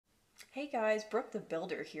Hey guys, Brooke the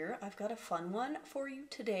Builder here. I've got a fun one for you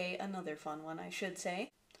today, another fun one I should say.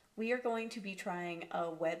 We are going to be trying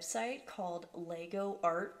a website called Lego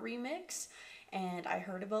Art Remix, and I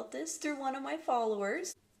heard about this through one of my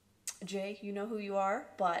followers. Jay, you know who you are,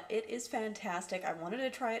 but it is fantastic. I wanted to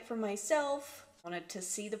try it for myself. Wanted to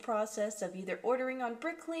see the process of either ordering on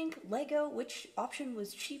Bricklink, Lego, which option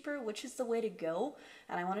was cheaper, which is the way to go.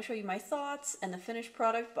 And I want to show you my thoughts and the finished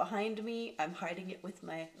product behind me. I'm hiding it with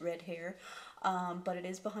my red hair, but it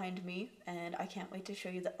is behind me, and I can't wait to show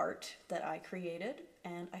you the art that I created,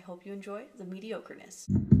 and I hope you enjoy the mediocreness.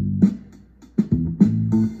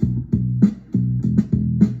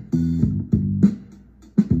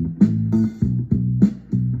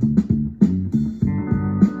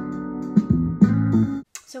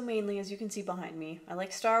 So mainly, as you can see behind me, I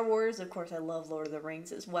like Star Wars. Of course, I love Lord of the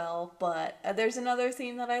Rings as well, but there's another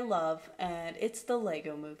theme that I love, and it's the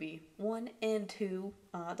Lego Movie 1 and 2.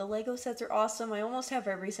 The Lego sets are awesome. I almost have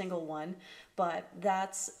every single one, but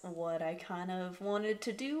that's what I kind of wanted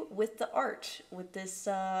to do with the art, with this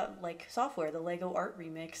like software, the Lego Art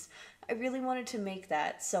Remix. I really wanted to make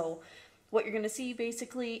that. So what you're gonna see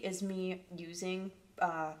basically is me using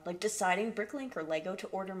like deciding Bricklink or Lego to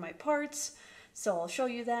order my parts. So I'll show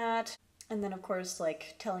you that, and then of course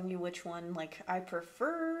like telling you which one like I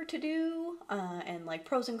prefer to do, and like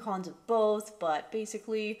pros and cons of both. But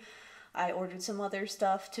basically I ordered some other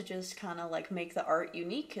stuff to just kind of like make the art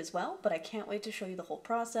unique as well, but I can't wait to show you the whole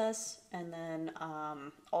process. And then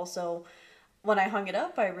also when I hung it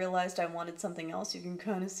up, I realized I wanted something else. You can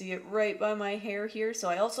kind of see it right by my hair here, so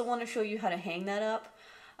I also want to show you how to hang that up.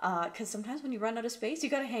 Because sometimes when you run out of space, you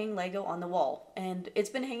gotta hang Lego on the wall. And it's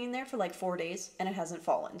been hanging there for like 4 days and it hasn't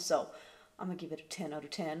fallen. So I'm gonna give it a 10 out of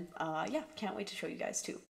 10. Yeah, can't wait to show you guys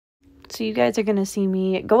too. So you guys are gonna see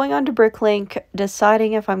me going onto Bricklink,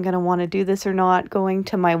 deciding if I'm gonna want to do this or not, going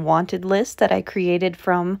to my wanted list that I created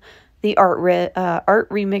from the Art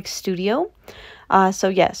Remix Studio. So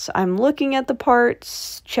yes, I'm looking at the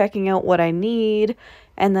parts, checking out what I need,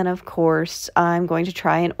 and then of course I'm going to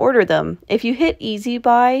try and order them. If you hit easy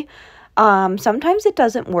buy, sometimes it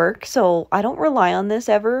doesn't work, so I don't rely on this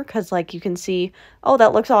ever, because like you can see, oh,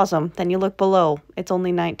 that looks awesome. Then you look below, it's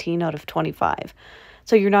only 19 out of 25.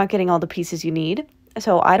 So you're not getting all the pieces you need.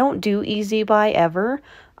 So I don't do easy buy ever.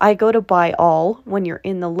 I go to buy all when you're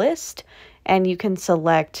in the list, and you can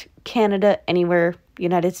select Canada, anywhere,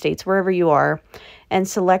 United States, wherever you are, and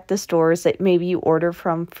select the stores that maybe you order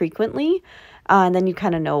from frequently. And then you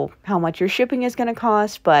kind of know how much your shipping is going to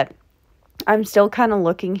cost. But I'm still kind of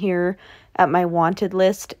looking here at my wanted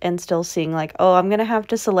list and still seeing like, oh, I'm going to have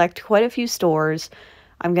to select quite a few stores.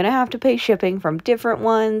 I'm going to have to pay shipping from different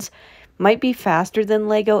ones. Might be faster than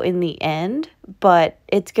Lego in the end, but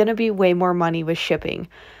it's going to be way more money with shipping.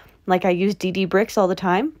 Like I use DD Bricks all the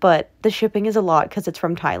time, but the shipping is a lot because it's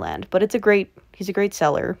from Thailand. But he's a great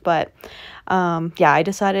seller. But yeah, I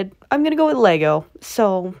decided I'm going to go with Lego.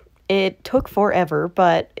 So it took forever,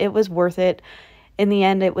 but it was worth it. In the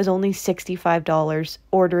end, it was only $65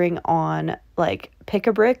 ordering on like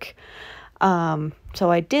Pick-a-Brick. So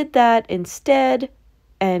I did that instead,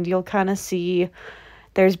 and you'll kind of see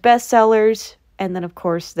there's bestsellers, and then of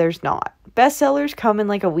course there's not. Bestsellers come in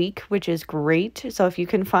like a week, which is great. So if you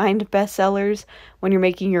can find bestsellers when you're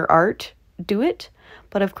making your art, do it.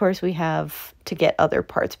 But of course we have to get other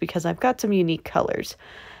parts because I've got some unique colors.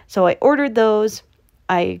 So I ordered those.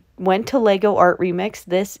 I went to Lego Art Remix.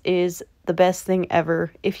 This is the best thing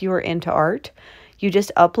ever if you are into art. You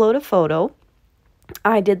just upload a photo.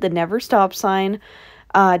 I did the never stop sign,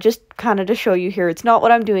 just kind of to show you here. It's not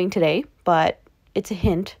what I'm doing today, but it's a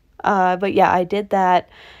hint. But yeah, I did that,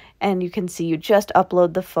 and you can see you just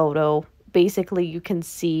upload the photo. Basically, you can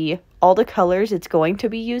see all the colors it's going to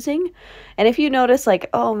be using. And if you notice like,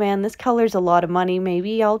 oh man, this color's a lot of money,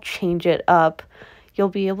 maybe I'll change it up. You'll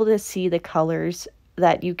be able to see the colors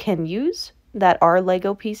that you can use that are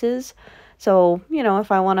Lego pieces. So, you know,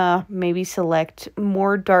 if I want to maybe select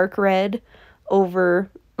more dark red over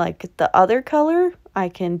like the other color, I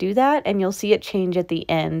can do that, and you'll see it change at the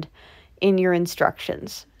end in your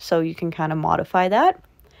instructions. So you can kind of modify that.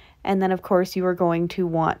 And then of course you are going to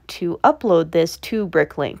want to upload this to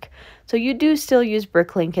Bricklink. So you do still use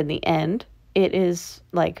Bricklink in the end. It is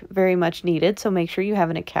like very much needed, so make sure you have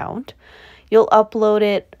an account. You'll upload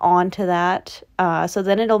it onto that, so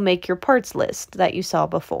then it'll make your parts list that you saw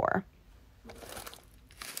before.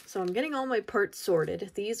 So I'm getting all my parts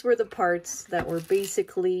sorted. These were the parts that were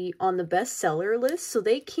basically on the bestseller list, so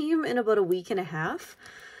they came in about a week and a half.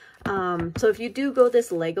 So if you do go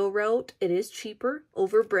this Lego route, it is cheaper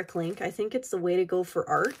over Bricklink. I think it's the way to go for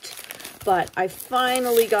art. But I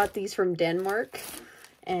finally got these from Denmark.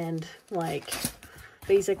 And like,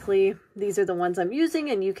 basically, these are the ones I'm using,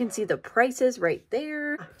 and you can see the prices right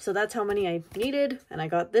there. So that's how many I needed, and I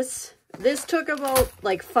got this. This took about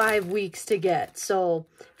like 5 weeks to get. So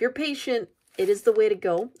if you're patient, it is the way to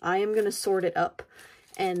go. I am going to sort it up,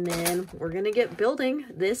 and then we're going to get building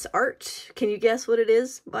this art. Can you guess what it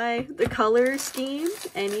is by the color scheme?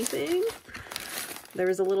 Anything?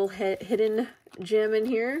 There's a little hidden gem in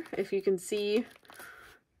here, if you can see.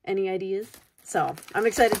 Any ideas? So I'm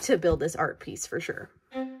excited to build this art piece for sure.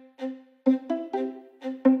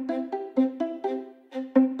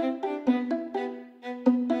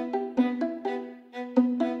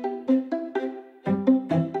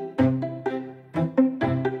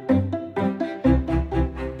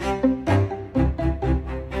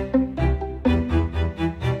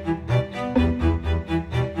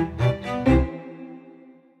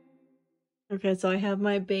 Okay, so I have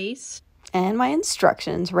my base and my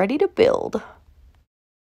instructions ready to build.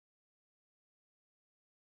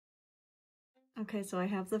 Okay, so I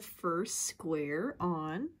have the first square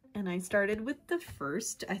on, and I started with the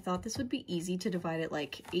first. I thought this would be easy to divide it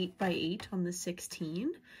like 8 by 8 on the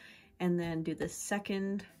 16, and then do the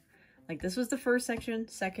second, like this was the first section,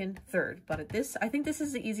 second, third. But at this, I think this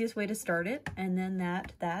is the easiest way to start it, and then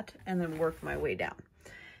that, and then work my way down.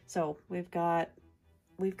 So we've got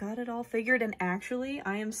it all figured, and actually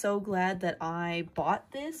I am so glad that I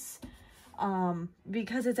bought this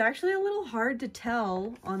because it's actually a little hard to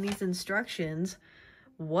tell on these instructions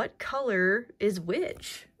what color is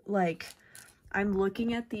which. Like, I'm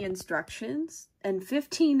looking at the instructions and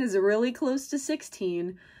 15 is really close to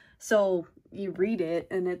 16, so you read it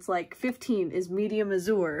and it's like 15 is medium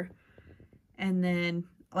azure, and then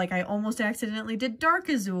like I almost accidentally did dark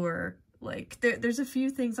azure. Like there's a few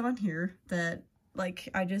things on here that like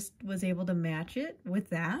I just was able to match it with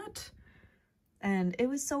that, and it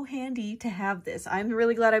was so handy to have this. I'm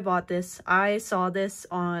really glad I bought this. I saw this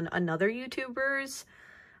on another YouTuber's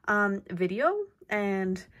video,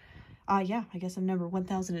 and yeah, I guess I'm number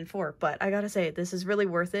 1004, but I gotta say, this is really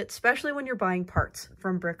worth it, especially when you're buying parts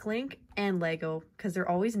from Bricklink and Lego, because they're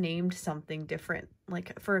always named something different,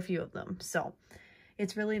 like for a few of them. So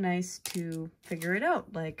it's really nice to figure it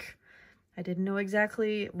out. Like, I didn't know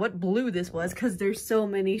exactly what blue this was because there's so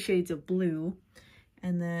many shades of blue.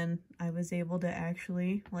 And then I was able to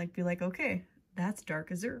actually like be like, okay, that's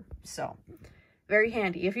dark azure. So very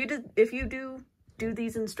handy. If you do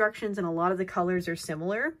these instructions and a lot of the colors are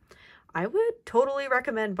similar, I would totally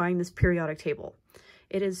recommend buying this periodic table.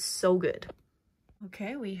 It is so good.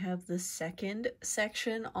 Okay, we have the second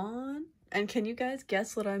section on. And can you guys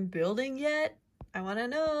guess what I'm building yet? I want to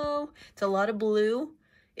know. It's a lot of blue.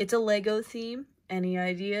 It's a Lego theme. Any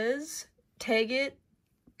ideas? Tag it,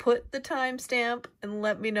 put the timestamp, and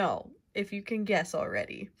let me know if you can guess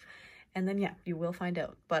already. And then, yeah, you will find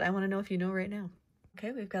out. But I want to know if you know right now.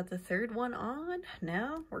 Okay, we've got the third one on.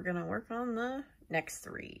 Now we're going to work on the next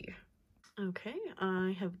 3. Okay,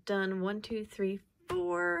 I have done 1, 2, 3,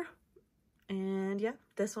 4. And yeah,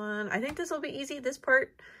 this one, I think this will be easy, this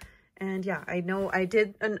part. And yeah, I know I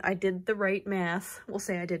did the right math. We'll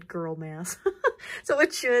say I did girl math. So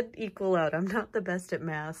it should equal out. I'm not the best at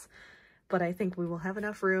math, but I think we will have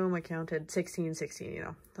enough room. I counted 16, you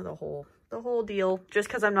know, the whole deal. Just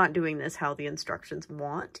because I'm not doing this how the instructions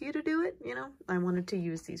want you to do it, you know. I wanted to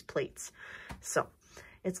use these plates. So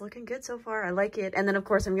it's looking good so far. I like it. And then of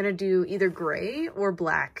course I'm going to do either gray or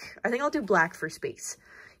black. I think I'll do black for space,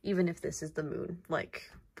 even if this is the moon. Like,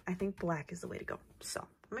 I think black is the way to go. So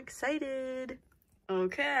I'm excited.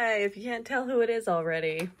 Okay, if you can't tell who it is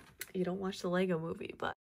already, you don't watch the Lego movie,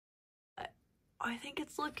 but I think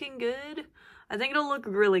it's looking good. I think it'll look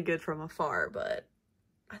really good from afar, but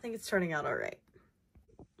I think it's turning out all right.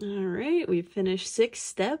 All right, we've finished 6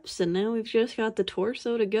 steps, and now we've just got the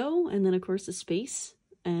torso to go, and then of course the space.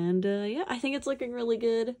 And yeah, I think it's looking really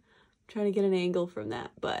good. I'm trying to get an angle from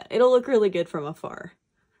that, but it'll look really good from afar.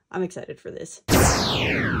 I'm excited for this.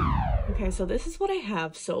 Okay, so this is what I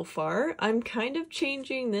have so far. I'm kind of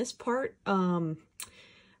changing this part.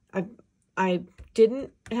 I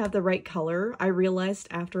didn't have the right color. I realized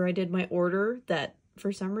after I did my order that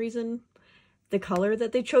for some reason the color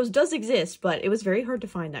that they chose does exist, but it was very hard to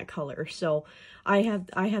find that color. So I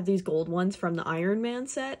have these gold ones from the Iron Man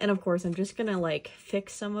set, and of course I'm just gonna like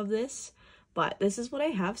fix some of this, but this is what I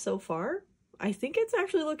have so far. I think it's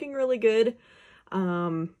actually looking really good.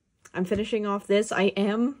 I'm finishing off this. I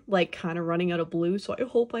am like kind of running out of blue, so I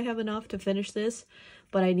hope I have enough to finish this,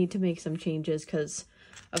 but I need to make some changes because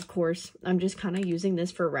of course I'm just kind of using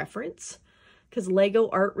this for reference, because Lego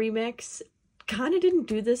Art Remix kind of didn't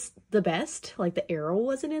do this the best. Like the arrow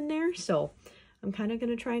wasn't in there, so I'm kind of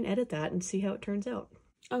going to try and edit that and see how it turns out.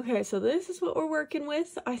 Okay, so this is what we're working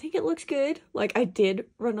with. I think it looks good. Like, I did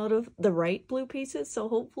run out of the right blue pieces, so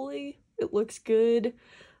hopefully it looks good.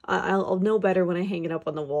 I'll know better when I hang it up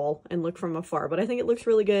on the wall and look from afar, but I think it looks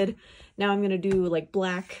really good. Now I'm gonna do like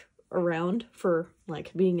black around for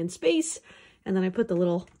like being in space, and then I put the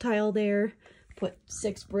little tile there, put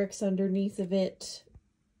 6 bricks underneath of it,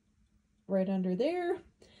 right under there,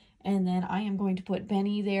 and then I am going to put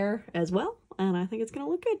Benny there as well, and I think it's gonna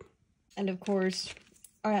look good. And of course,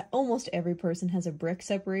 almost every person has a brick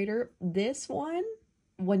separator. This one,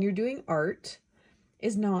 when you're doing art,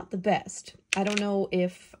 is not the best. I don't know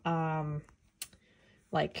if,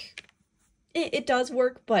 like, it does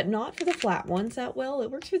work, but not for the flat ones that well.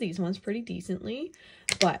 It works for these ones pretty decently,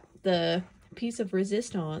 but the piece of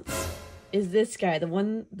resistance is this guy,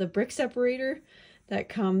 the brick separator that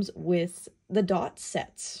comes with the dot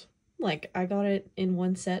sets. Like, I got it in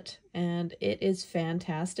one set, and it is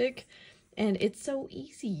fantastic, and it's so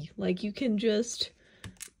easy. Like, you can just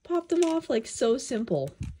pop them off, like, so simple.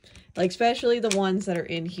 Like, especially the ones that are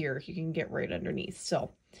in here, you can get right underneath.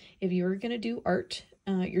 So, if you're gonna do art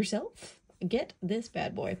yourself, get this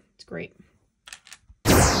bad boy. It's great.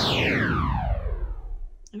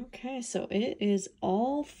 Okay, so it is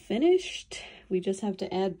all finished. We just have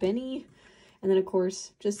to add Benny. And then, of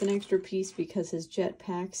course, just an extra piece because his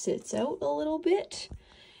jetpack sits out a little bit.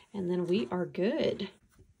 And then we are good.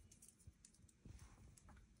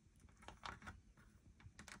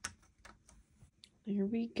 There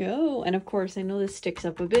we go. And of course, I know this sticks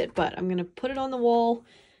up a bit, but I'm going to put it on the wall,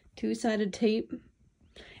 2-sided tape.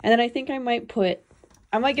 And then I think I might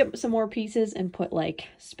get some more pieces and put like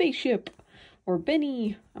spaceship or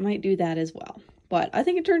Benny. I might do that as well. But I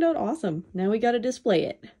think it turned out awesome. Now we got to display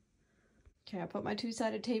it. Okay, I put my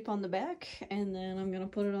 2-sided tape on the back, and then I'm going to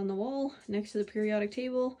put it on the wall next to the periodic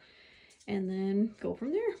table, and then go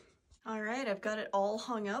from there. All right, I've got it all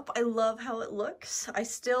hung up. I love how it looks. I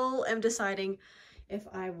still am deciding if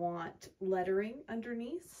I want lettering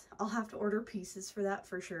underneath. I'll have to order pieces for that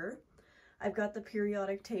for sure. I've got the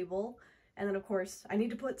periodic table, and then of course I need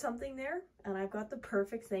to put something there, and I've got the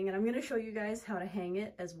perfect thing, and I'm going to show you guys how to hang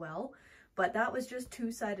it as well. But that was just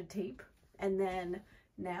 2-sided tape, and then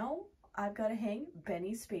now I've got to hang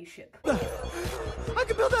Benny's spaceship. I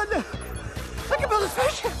can build that now! I can build a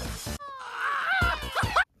spaceship!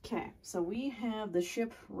 Okay, so we have the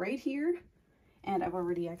ship right here, and I've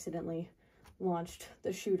already accidentally launched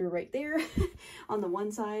the shooter right there on the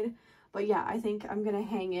one side. But yeah, I think I'm gonna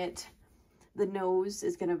hang it. The nose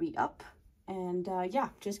is gonna be up, and yeah,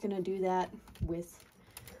 just gonna do that with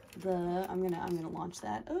the, I'm gonna launch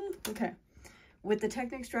that. Oh, okay. With the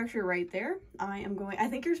Technic structure right there, I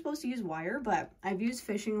think you're supposed to use wire, but I've used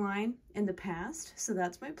fishing line in the past, so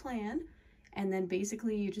that's my plan. And then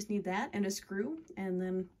basically you just need that and a screw, and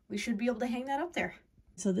then we should be able to hang that up there.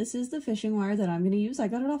 So this is the fishing wire that I'm going to use. I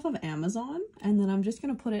got it off of Amazon, and then I'm just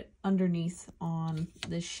going to put it underneath on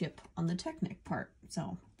this ship on the Technic part.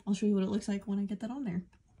 So I'll show you what it looks like when I get that on there.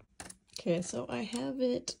 Okay, so I have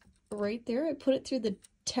it right there. I put it through the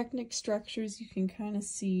Technic structures. You can kind of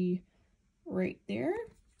see right there.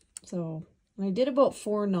 So I did about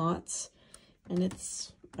 4 knots, and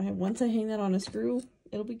once I hang that on a screw,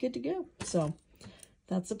 it'll be good to go. So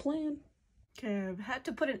that's the plan. Okay, I've had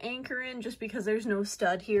to put an anchor in just because there's no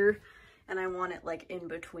stud here, and I want it like in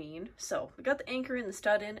between. So we got the anchor in, the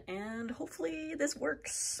stud in, and hopefully this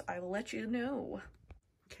works. I will let you know.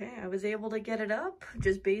 Okay, I was able to get it up.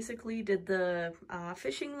 Just basically did the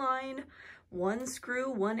fishing line, 1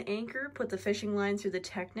 screw, 1 anchor, put the fishing line through the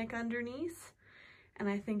Technic underneath, and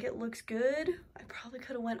I think it looks good. I probably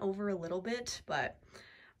could have went over a little bit, but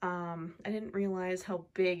I didn't realize how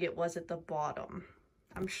big it was at the bottom.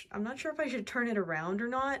 I'm not sure if I should turn it around or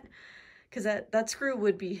not, because that screw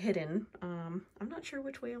would be hidden. I'm not sure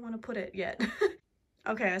which way I want to put it yet.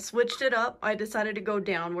 Okay, I switched it up. I decided to go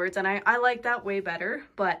downwards, and I like that way better,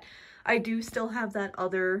 but I do still have that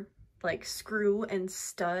other like screw and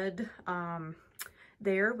stud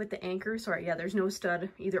there with the anchor. Sorry, yeah, there's no stud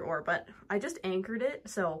either or, but I just anchored it,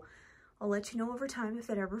 so I'll let you know over time if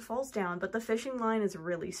it ever falls down. But the fishing line is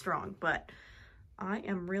really strong, but I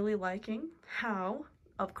am really liking how,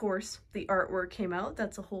 of course, the artwork came out.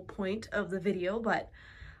 That's the whole point of the video, but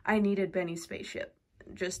I needed Benny's spaceship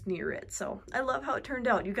just near it. So I love how it turned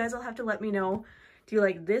out. You guys will have to let me know. Do you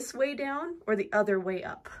like this way down or the other way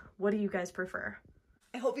up? What do you guys prefer?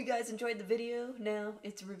 I hope you guys enjoyed the video. Now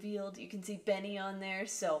it's revealed. You can see Benny on there.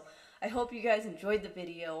 So I hope you guys enjoyed the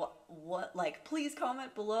video. Please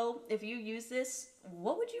comment below if you use this.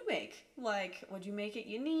 What would you make? Like, would you make it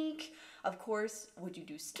unique? Of course, would you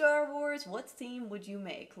do Star Wars? What theme would you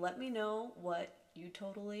make? Let me know what you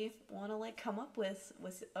totally want to like come up with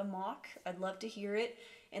a mock, I'd love to hear it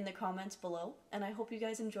in the comments below. And I hope you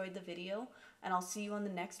guys enjoyed the video, and I'll see you on the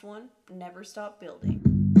next one. Never stop building.